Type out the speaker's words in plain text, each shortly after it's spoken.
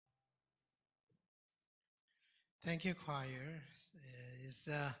Thank you, choir. It's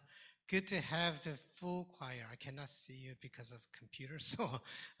good to have the full choir. I cannot see you because of computer, so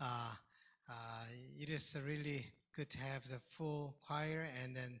uh, uh, it is really good to have the full choir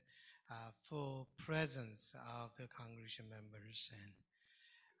and then full presence of the congregation members. And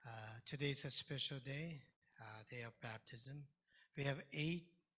today is a special day, day of baptism. We have 8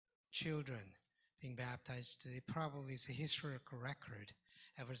 children being baptized today. Probably is a historical record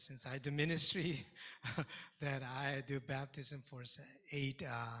ever since I do ministry that I do baptism for 8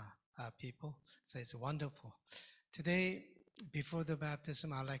 people. So it's wonderful. Today, before the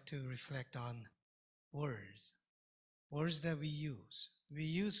baptism, I like to reflect on words, words that we use. We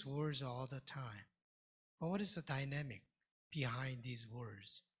use words all the time. But what is the dynamic behind these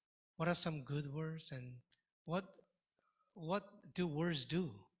words? What are some good words and what what do words do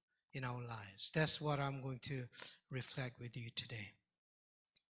in our lives? That's what I'm going to reflect with you today.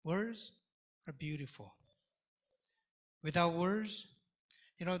 Words are beautiful. Without words,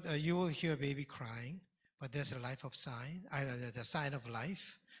 you will hear a baby crying, but there's a life of sign, the sign of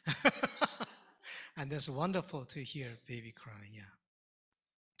life. And that's wonderful to hear baby crying, yeah.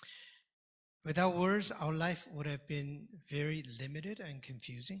 Without words, our life would have been very limited and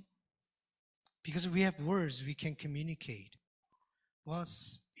confusing. Because we have words, we can communicate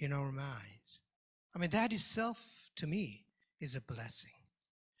what's in our minds. I mean, that itself, to me, is a blessing.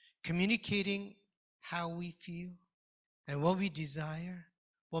 Communicating how we feel and what we desire,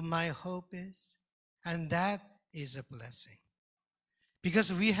 what my hope is, and that is a blessing.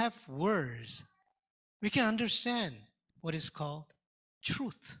 Because we have words, we can understand what is called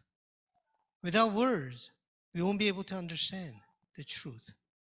truth. Without words, we won't be able to understand the truth.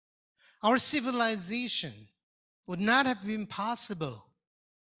 Our civilization would not have been possible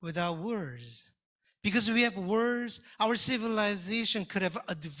without words. Because we have words, our civilization could have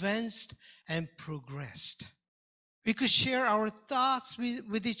advanced and progressed. We could share our thoughts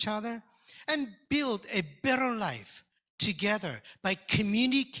with each other and build a better life together by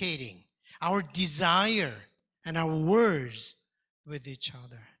communicating our desire and our words with each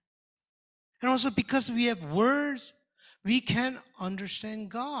other. And also because we have words, we can understand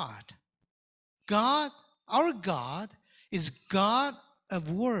God. God, our God, is God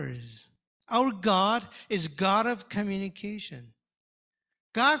of words. Our God is God of communication.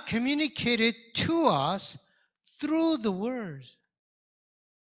 God communicated to us through the words.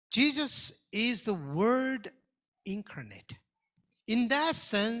 Jesus is the Word incarnate. In that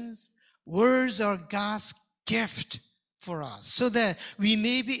sense, words are God's gift for us so that we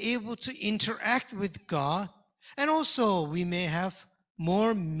may be able to interact with God and also we may have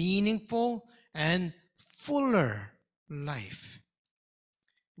more meaningful and fuller life.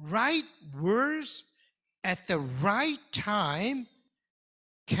 Right words at the right time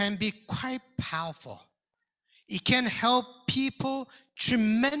can be quite powerful. It can help people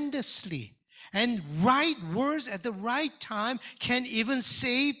tremendously. And right words at the right time can even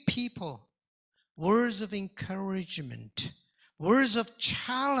save people. Words of encouragement, words of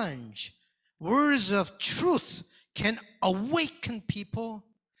challenge, words of truth can awaken people,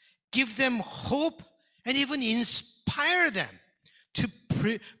 give them hope, and even inspire them to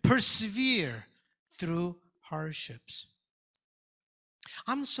persevere through hardships.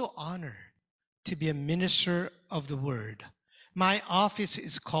 I'm so honored to be a minister of the Word. My office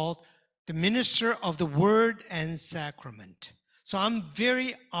is called the Minister of the Word and Sacrament. So I'm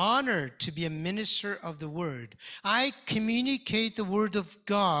very honored to be a minister of the Word. I communicate the Word of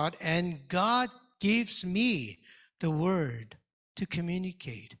God, and God gives me the Word to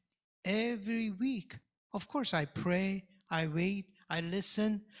communicate every week. Of course, I pray, I wait, I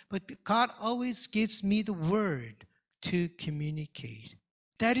listen, but God always gives me the Word to communicate.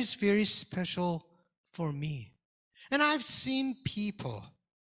 That is very special for me. And I've seen people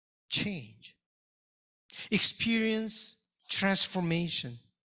change, experience transformation,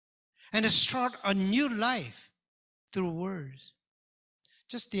 and start a new life through words.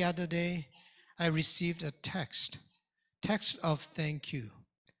 Just the other day, I received a text of thank you.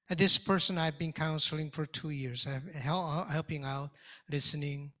 And this person I've been counseling for 2 years. I'm helping out,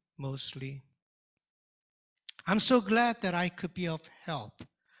 listening mostly. I'm so glad that I could be of help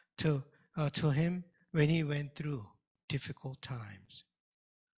to him when he went through difficult times.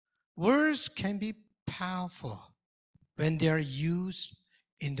 Words can be powerful when they are used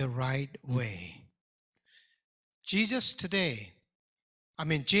in the right way. James today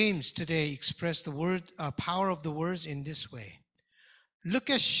expressed the power of the words in this way.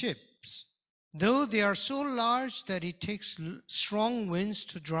 Look at ships. Though they are so large that it takes strong winds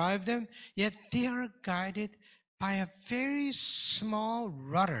to drive them, yet they are guided by a very small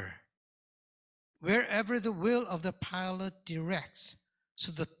rudder. wherever the will of the pilot directs.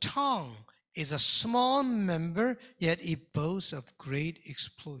 So the tongue is a small member, yet it boasts of great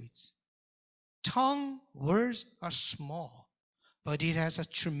exploits. Tongue words are small, but it has a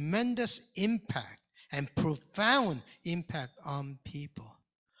tremendous impact and profound impact on people.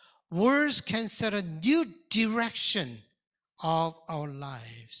 Words can set a new direction of our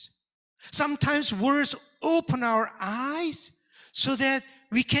lives. Sometimes words open our eyes so that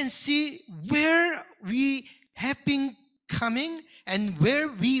we can see where we have been coming and where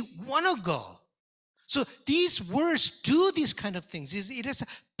we want to go. So these words do these kind of things. It has a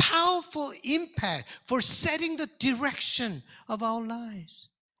powerful impact for setting the direction of our lives.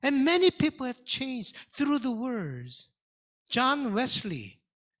 And many people have changed through the words. John Wesley,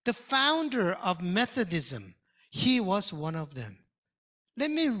 the founder of Methodism, he was one of them.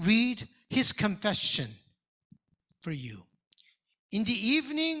 Let me read his confession for you. In the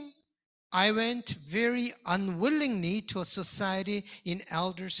evening, I went very unwillingly to a society in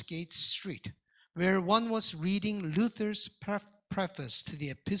Aldersgate Street, where one was reading Luther's preface to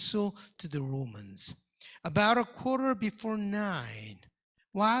the Epistle to the Romans. About 9:15,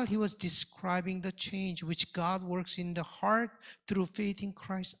 while he was describing the change which God works in the heart through faith in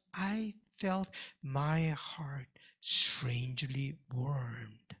Christ, I felt my heart strangely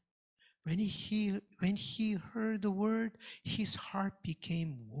warmed. When he heard the word, his heart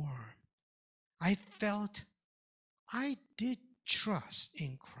became warm. I felt I did trust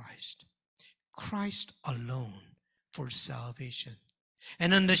in Christ alone for salvation.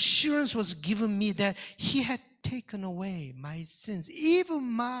 And an assurance was given me that he had taken away my sins, even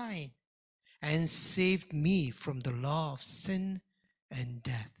mine, and saved me from the law of sin and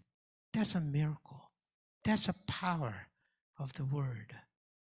death. That's a miracle. That's a power of the word.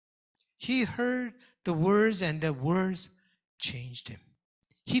 He heard the words and the words changed him.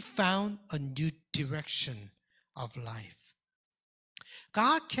 He found a new direction of life.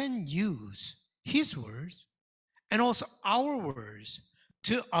 God can use his words and also our words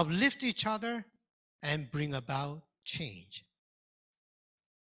to uplift each other and bring about change.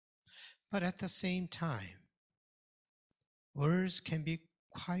 But at the same time, words can be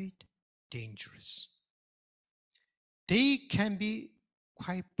quite dangerous. They can be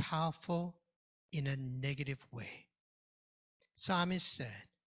quite powerful in a negative way. Psalmist said,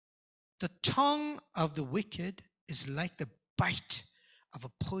 "The tongue of the wicked is like the bite of a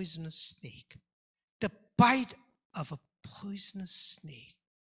poisonous snake." The bite of a poisonous snake.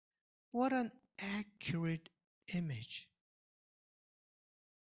 What an accurate image.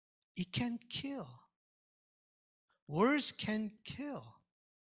 It can kill. Words can kill.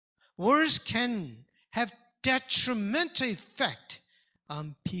 Words can have detrimental effect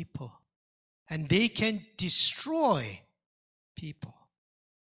on people, and they can destroy people.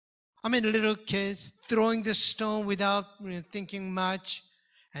 I mean, little kids throwing the stone without thinking much,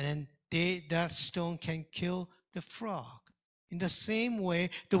 and then that stone can kill the frog. In the same way,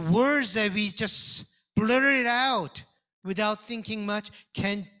 the words that we just blurted out without thinking much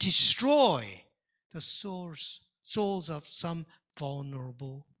can destroy the souls of some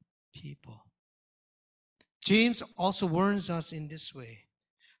vulnerable people. James also warns us in this way.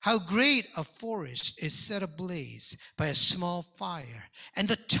 How great a forest is set ablaze by a small fire. And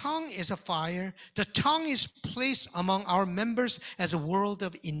the tongue is a fire. The tongue is placed among our members as a world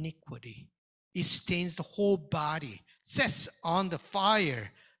of iniquity. It stains the whole body, sets on the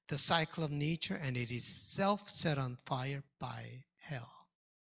fire the cycle of nature, and it is self set on fire by hell.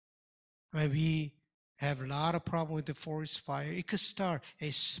 I mean, we have a lot of problem with the forest fire. It could start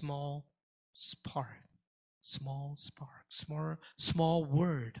a small spark. Small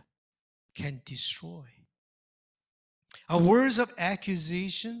word can destroy. Our words of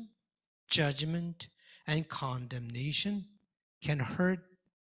accusation, judgment, and condemnation can hurt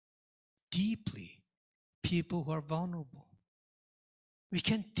deeply people who are vulnerable. We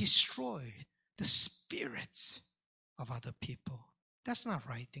can destroy the spirits of other people. That's not the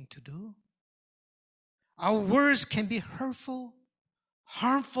right thing to do. Our words can be hurtful,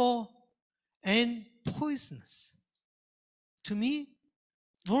 harmful, and poisonous. To me,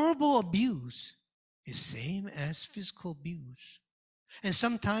 verbal abuse is same as physical abuse. And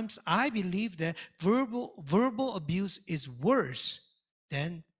sometimes I believe that verbal abuse is worse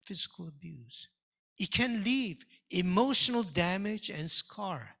than physical abuse. It can leave emotional damage and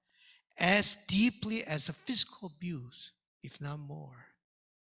scar as deeply as a physical abuse, if not more.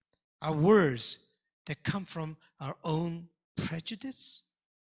 Our words that come from our own prejudice,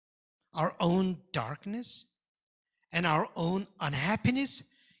 our own darkness, and our own unhappiness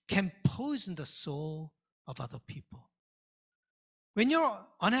can poison the soul of other people. When you're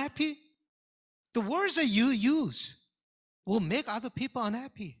unhappy, the words that you use will make other people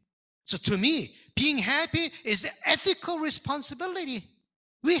unhappy. So to me, being happy is the ethical responsibility.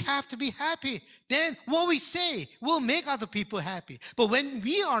 We have to be happy. Then what we say will make other people happy. But when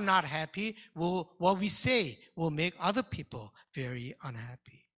we are not happy, what we say will make other people very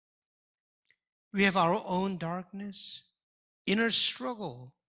unhappy. We have our own darkness, inner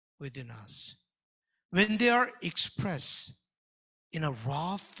struggle within us. When they are expressed in a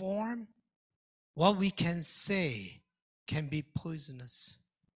raw form, what we can say can be poisonous.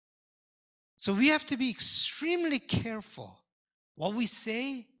 So we have to be extremely careful what we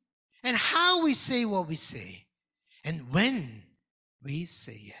say and how we say what we say and when we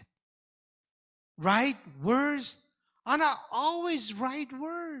say it. Right words are not always right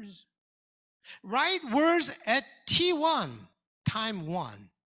words. Right words at T1, time 1,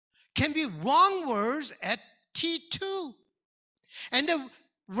 can be wrong words at T2. And the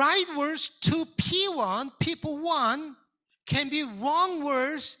right words to P1, people 1, can be wrong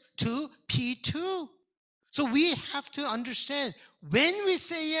words to P2. So we have to understand when we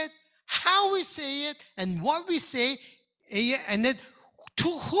say it, how we say it, and what we say, and then to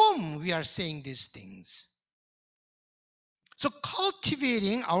whom we are saying these things. So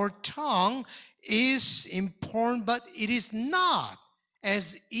cultivating our tongue is important, but it is not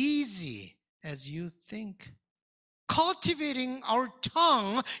as easy as you think. Cultivating our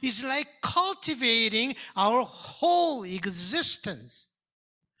tongue is like cultivating our whole existence.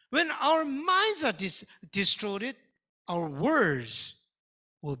 When our minds are distorted, our words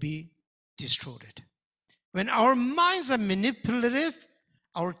will be distorted. When our minds are manipulative,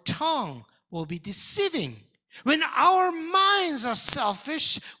 our tongue will be deceiving. When our minds are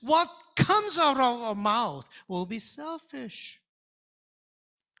selfish, what comes out of our mouth will be selfish.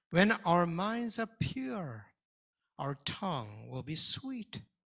 When our minds are pure, our tongue will be sweet.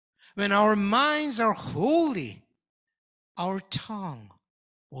 When our minds are holy, our tongue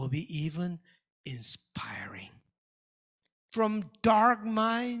will be even inspiring. From dark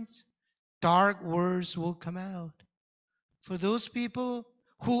minds, dark words will come out. For those people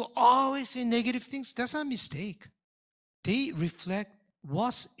who always say negative things, that's not a mistake. They reflect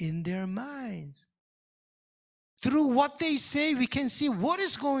what's in their minds. Through what they say, we can see what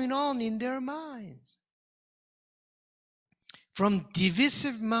is going on in their minds. From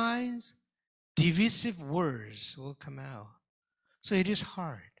divisive minds, divisive words will come out. So it is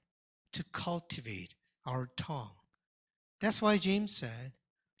hard to cultivate our tongue. That's why James said,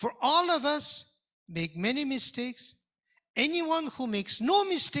 for all of us make many mistakes. Anyone who makes no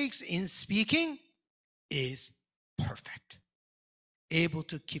mistakes in speaking is perfect, able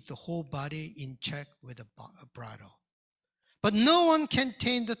to keep the whole body in check with a bridle. But no one can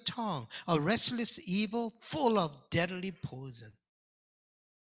tame the tongue, a restless evil full of deadly poison.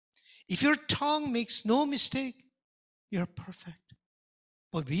 If your tongue makes no mistake, you're perfect.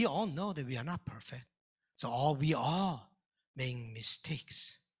 But we all know that we are not perfect. So we all make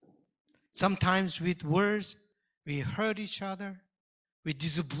mistakes. Sometimes with words, we hurt each other. We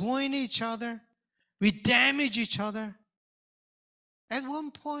disappoint each other. We damage each other. At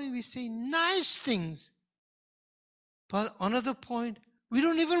one point, we say nice things. But another point, we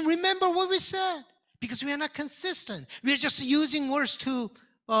don't even remember what we said because we are not consistent. We are just using words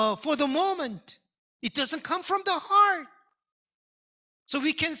for the moment. It doesn't come from the heart. So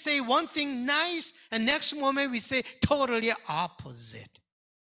we can say one thing nice, and next moment we say totally opposite.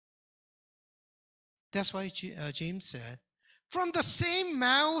 That's why James said, from the same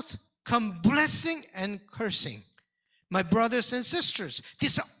mouth come blessing and cursing. My brothers and sisters,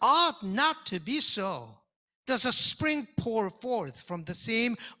 this ought not to be so. Does a spring pour forth from the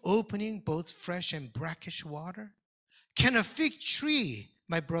same opening both fresh and brackish water? Can a fig tree,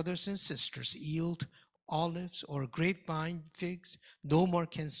 my brothers and sisters, yield olives or grapevine figs? No more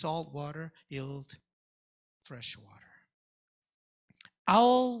can salt water yield fresh water.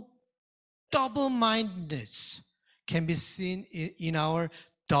 Our double-mindedness can be seen in our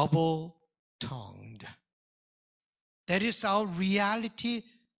double-tongued. That is our reality,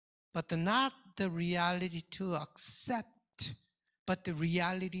 but not the reality to accept, but the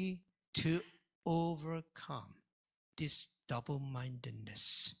reality to overcome this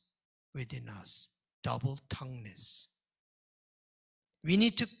double-mindedness within us, double-tonguedness. We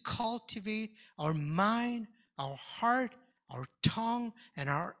need to cultivate our mind, our heart, our tongue, and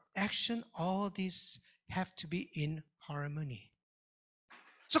our action. All these have to be in harmony.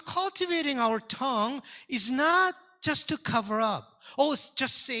 So cultivating our tongue is not just to cover up. Oh, it's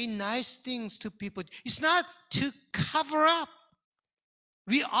just say nice things to people. It's not to cover up.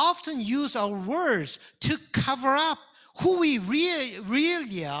 We often use our words to cover up who we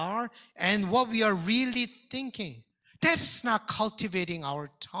really are and what we are really thinking. That is not cultivating our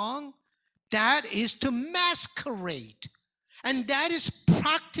tongue. That is to masquerade. And that is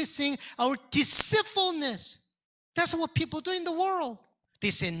practicing our deceitfulness. That's what people do in the world. They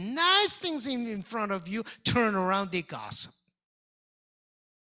say nice things in front of you, turn around, they gossip.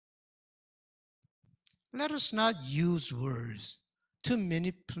 Let us not use words to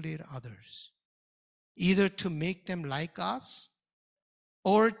manipulate others, either to make them like us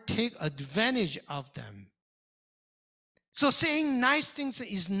or take advantage of them. So saying nice things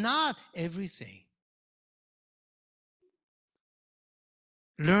is not everything.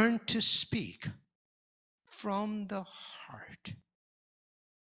 Learn to speak from the heart.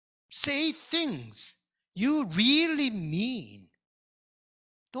 Say things you really mean.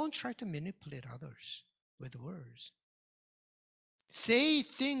 Don't try to manipulate others with words. Say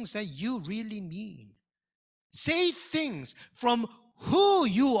things that you really mean. Say things from who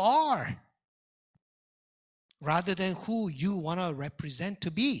you are rather than who you want to represent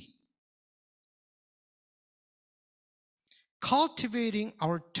to be. Cultivating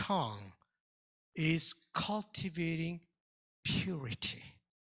our tongue is cultivating purity.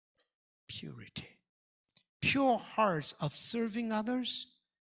 Purity. Pure hearts of serving others,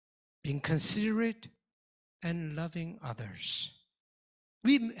 being considerate, and loving others.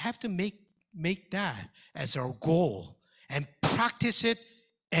 We have to make that as our goal and practice it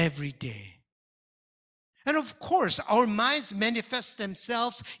every day. And of course, our minds manifest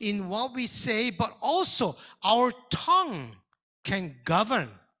themselves in what we say, but also our tongue can govern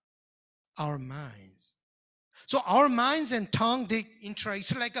our minds. So our minds and tongue, they interact.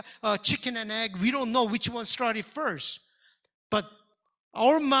 It's like a chicken and egg. We don't know which one started first. But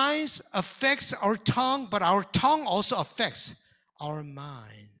our minds affects our tongue, but our tongue also affects our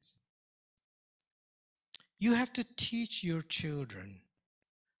minds. You have to teach your children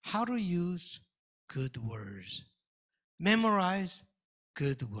how to use good words. Memorize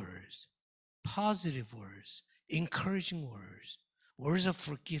good words, positive words, encouraging words, words of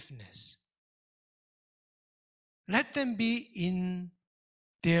forgiveness. Let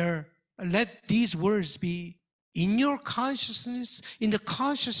these words be in your consciousness, in the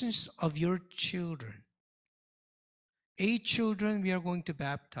consciousness of your children. 8 children we are going to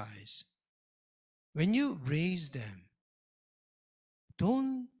baptize. When you raise them,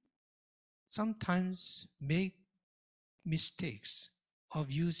 don't sometimes make mistakes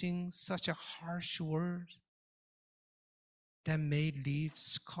of using such a harsh word that may leave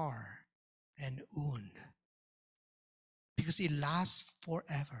scar and wound, because it lasts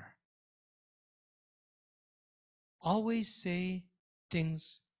forever. Always say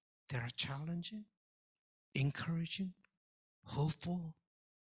things that are challenging, encouraging, hopeful,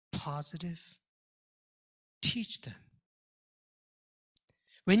 positive. Teach them.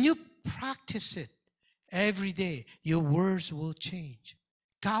 When you practice it every day, your words will change.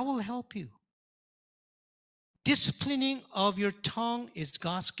 God will help you. Disciplining of your tongue is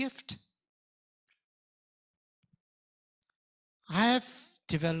God's gift. I have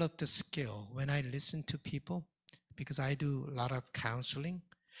developed a skill when I listen to people, because I do a lot of counseling.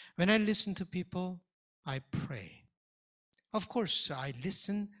 When I listen to people, I pray. Of course, I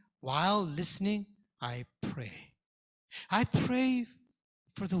listen. While listening, I pray. I pray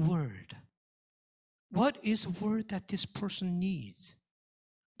for the word. What is a word that this person needs?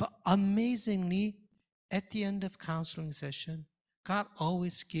 But amazingly, at the end of counseling session, God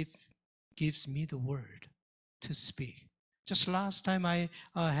always gives me the word to speak. Just last time I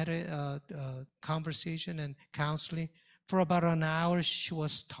had a conversation and counseling. For about an hour, she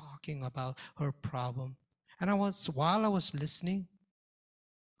was talking about her problem. And while I was listening,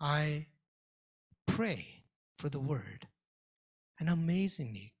 I pray for the word. And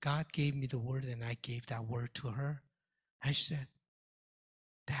amazingly, God gave me the word, and I gave that word to her. And she said,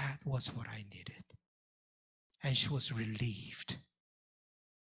 that was what I needed. And she was relieved.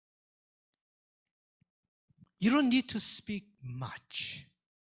 You don't need to speak much.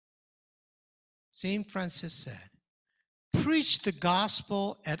 St. Francis said, preach the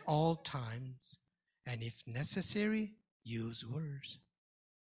gospel at all times, and if necessary, use words.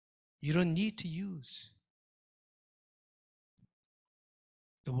 You don't need to use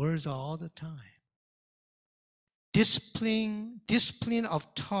the words all the time. Discipline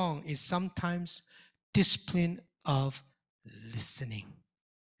of tongue is sometimes discipline of listening.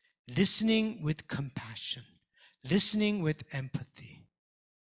 Listening with compassion. Listening with empathy.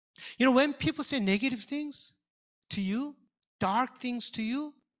 You know, when people say negative things to you, dark things to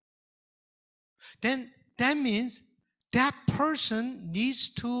you, then that means that person needs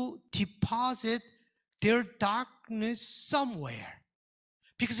to deposit their darkness somewhere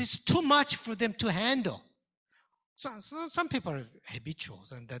because it's too much for them to handle. Some people are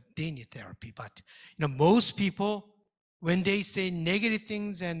habituals and that they need therapy, but most people, when they say negative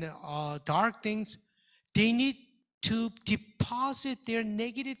things and dark things, they need to deposit their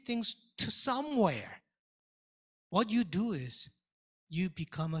negative things to somewhere. What you do is you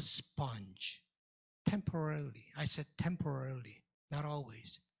become a sponge temporarily. I said temporarily, not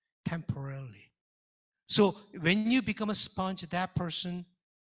always, temporarily. So when you become a sponge, that person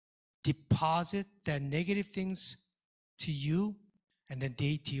deposit that negative things to you, and then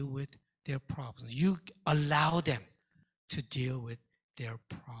they deal with their problems. You allow them to deal with their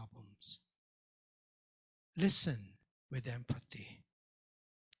problems. Listen with empathy.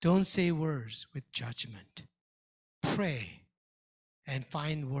 Don't say words with judgment. Pray and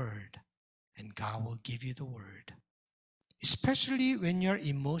find word, and God will give you the word. Especially when you're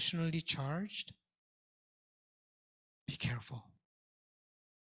emotionally charged, be careful.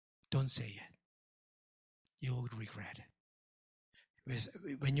 Don't say it. You'll regret it.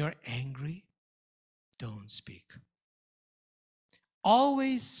 When you're angry, don't speak.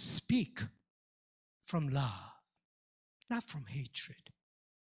 Always speak from love, not from hatred,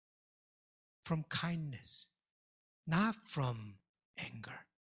 from kindness, not from anger.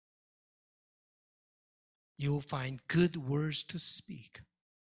 You'll find good words to speak.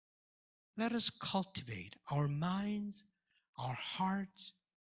 Let us cultivate our minds, our hearts,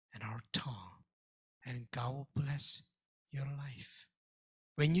 and our tongue, and God will bless your life.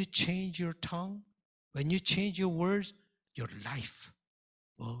 When you change your tongue, when you change your words, your life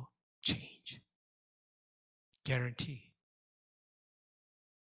will change. Guarantee.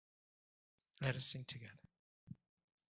 Let us sing together.